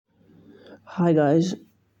Hi guys,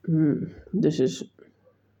 this is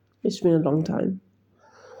it's been a long time.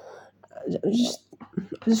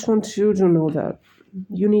 I just want you to know that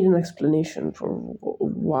you need an explanation for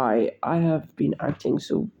why I have been acting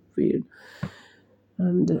so weird,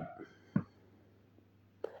 and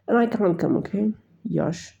and I can't come. Okay,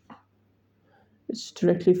 Yash, it's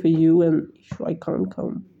directly for you, and I can't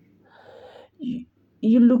come. You,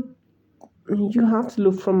 you look, you have to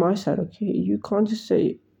look from my side. Okay, you can't just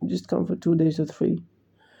say just come for 2 days or three.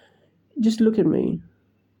 Just look at me.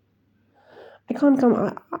 I can't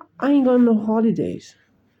come. I ain't got no holidays.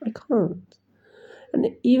 I can't. And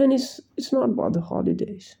even it's not about the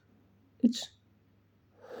holidays. It's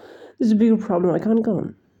a bigger problem. I can't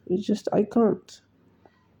come. It's just I can't.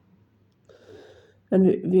 And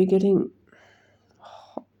we're getting,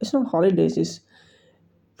 it's not holidays. It's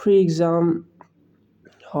pre-exam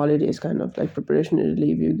holidays, kind of like preparationary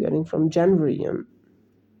leave you're getting from January, and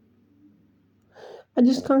I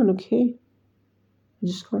just can't. Okay, I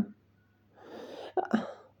just can't.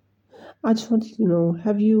 I just wanted to know,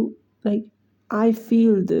 have you, like, I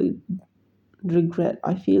feel the regret.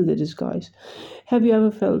 I feel the disguise. Have you ever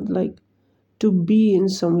felt like to be in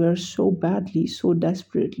somewhere so badly, so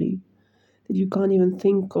desperately, that you can't even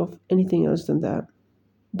think of anything else than that?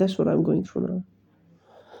 That's what I'm going through now.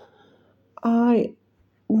 I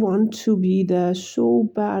want to be there so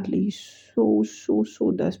badly, so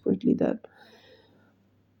desperately, that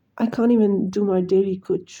I can't even do my daily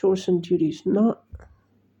chores and duties. Not,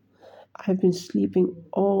 I've been sleeping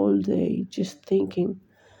all day just thinking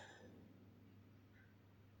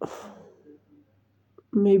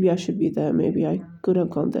maybe I should be there, maybe I could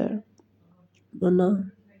have gone there. But no,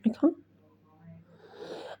 I can't.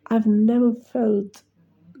 I've never felt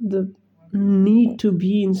the need to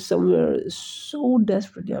be in somewhere so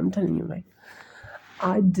desperately. I'm telling you, like,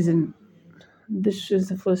 I didn't. This is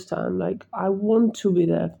the first time. Like, I want to be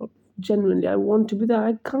there. Genuinely, I want to be there.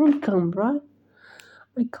 I can't come, right?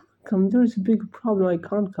 I can't come. There is a big problem. I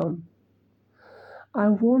can't come. I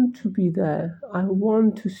want to be there. I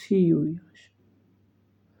want to see you, Yash.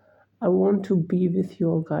 I want to be with you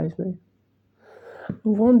all guys, man. I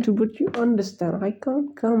want to, but you understand. I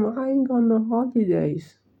can't come. I ain't got no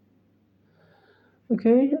holidays.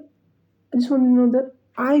 Okay? I just want to know that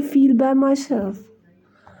I feel bad myself.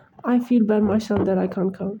 I feel bad myself that I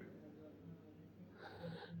can't come.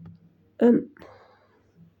 And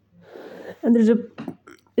and there's a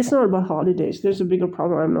it's not about holidays. There's a bigger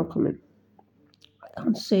problem. I'm not coming. I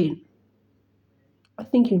can't say it. I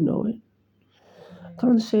think you know it. I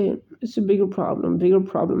can't say it. It's a bigger problem. Bigger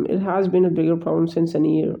problem. It has been a bigger problem since a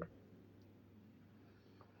year.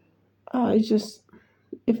 I just,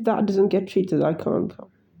 if that doesn't get treated, I can't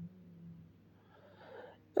come.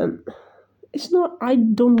 And it's not, I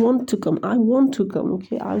don't want to come. I want to come,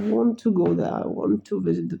 okay? I want to go there. I want to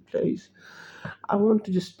visit the place. I want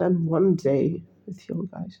to just spend one day with you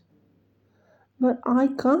guys. But I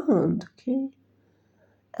can't, okay?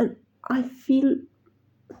 And I feel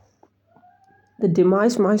the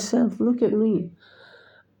demise myself. Look at me.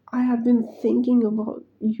 I have been thinking about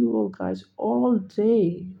you all guys all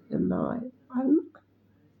day and night. I'm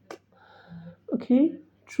okay.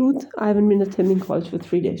 Truth, I haven't been attending college for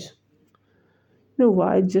 3 days. You know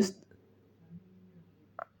why? Just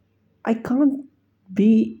I can't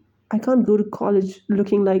be. I can't go to college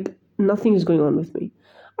looking like nothing is going on with me.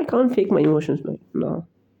 I can't fake my emotions, mate. No,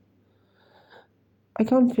 I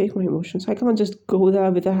can't fake my emotions. I can't just go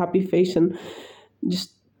there with a happy face and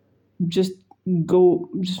just just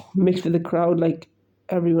just mix with the crowd like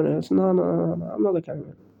everyone else. No. I'm not the kind of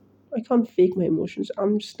man. I can't fake my emotions.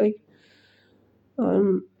 I'm just like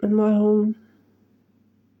I'm in my home,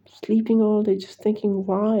 sleeping all day, just thinking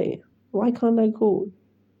why? Why can't I go?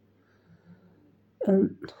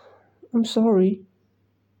 And I'm sorry.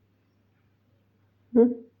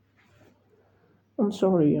 Hmm? I'm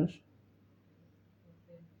sorry, yes.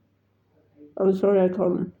 I'm sorry I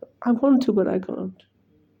can't. I want to, but I can't.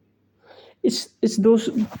 It's those.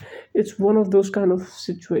 It's one of those kind of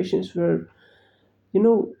situations where you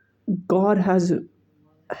know God has a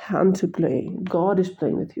hand to play. God is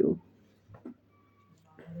playing with you.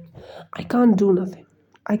 I can't do nothing.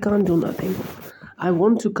 I can't do nothing. I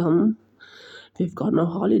want to come. We've got no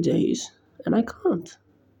holidays, and I can't.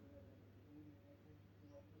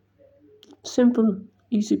 Simple,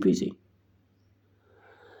 easy peasy.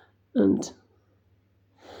 And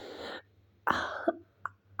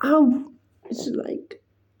how it's like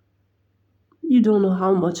you don't know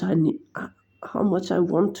how much I need, how much I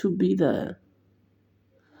want to be there,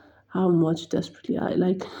 how much desperately I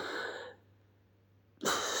like.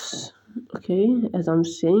 Okay, as I'm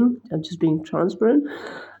saying, I'm just being transparent.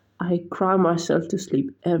 I cry myself to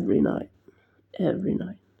sleep every night. Every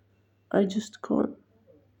night. I just can't.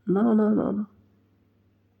 No, no, no, no.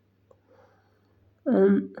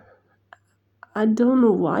 And I don't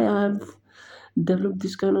know why I've developed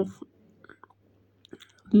this kind of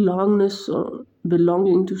longness or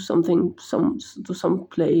belonging to something, some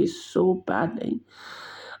place so badly.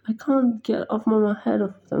 I can't get off my head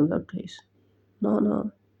of that place. No,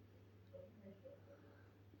 no,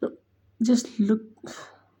 no. Just look.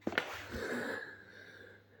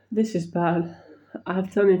 This is bad.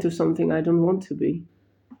 I've turned into something I don't want to be.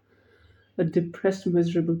 A depressed,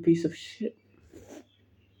 miserable piece of shit.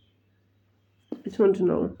 I just want to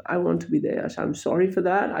know. I want to be there. So I'm sorry for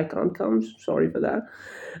that. I can't come. Sorry for that,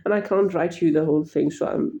 and I can't write you the whole thing.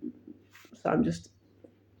 So I'm just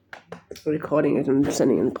recording it and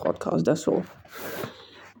sending it in podcast. That's all.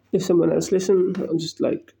 If someone else listen, I'll just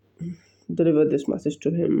like deliver this message to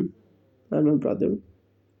him and my brother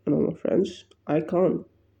and all my friends. I can't.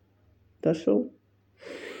 That's all.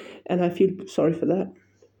 And I feel sorry for that.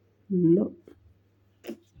 No.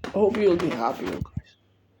 Hope you'll be happy. Okay?